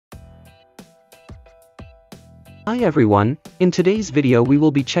Hi everyone, in today's video we will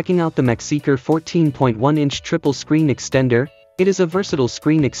be checking out the Macsecor 14.1-inch triple screen extender. It is a versatile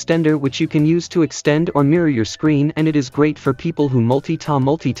screen extender which you can use to extend or mirror your screen, and it is great for people who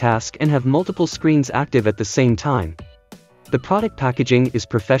multitask and have multiple screens active at the same time. The product packaging is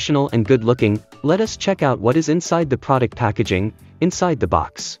professional and good looking. Let us check out what is inside the product packaging. Inside the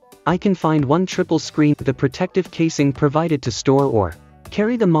box, I can find one triple screen, the protective casing provided to store or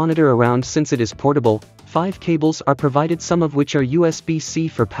carry the monitor around since it is portable. 5 cables are provided, some of which are USB-C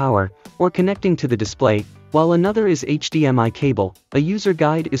for power or connecting to the display, while another is HDMI cable. A user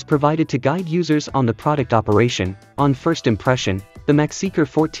guide is provided to guide users on the product operation. On first impression, the Macsecor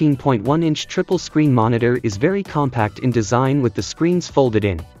 14.1-inch triple screen monitor is very compact in design with the screens folded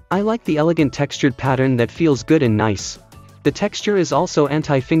in. I like the elegant textured pattern that feels good and nice. The texture is also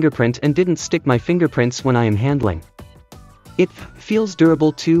anti-fingerprint and didn't stick my fingerprints when I am handling. It feels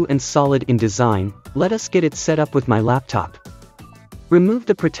durable too and solid in design. Let us get it set up with my laptop. Remove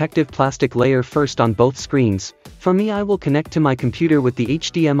the protective plastic layer first on both screens. For me, I will connect to my computer with the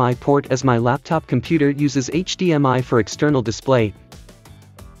HDMI port as my laptop computer uses HDMI for external display.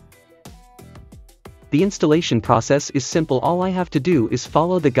 The installation process is simple. All I have to do is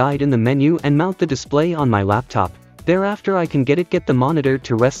follow the guide in the menu and mount the display on my laptop. Thereafter I can get the monitor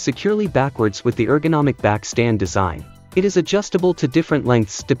to rest securely backwards with the ergonomic back stand design. It is adjustable to different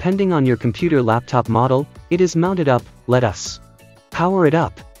lengths depending on your computer laptop model. It is mounted up. Let us power it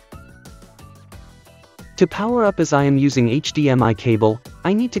up. To power up, as I am using HDMI cable,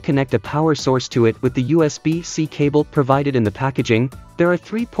 I need to connect a power source to it with the USB-C cable provided in the packaging. There are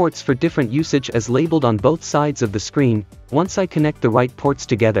 3 ports for different usage as labeled on both sides of the screen. Once I connect the right ports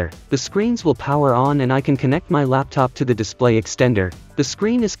together, the screens will power on and I can connect my laptop to the display extender. The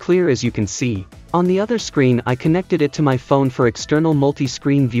screen is clear as you can see. On the other screen I connected it to my phone for external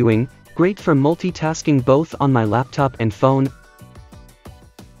multi-screen viewing, great for multitasking both on my laptop and phone.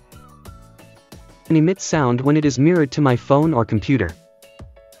 And emits sound when it is mirrored to my phone or computer.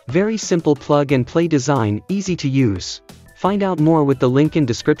 Very simple plug and play design, easy to use. Find out more with the link in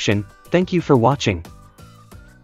description. Thank you for watching.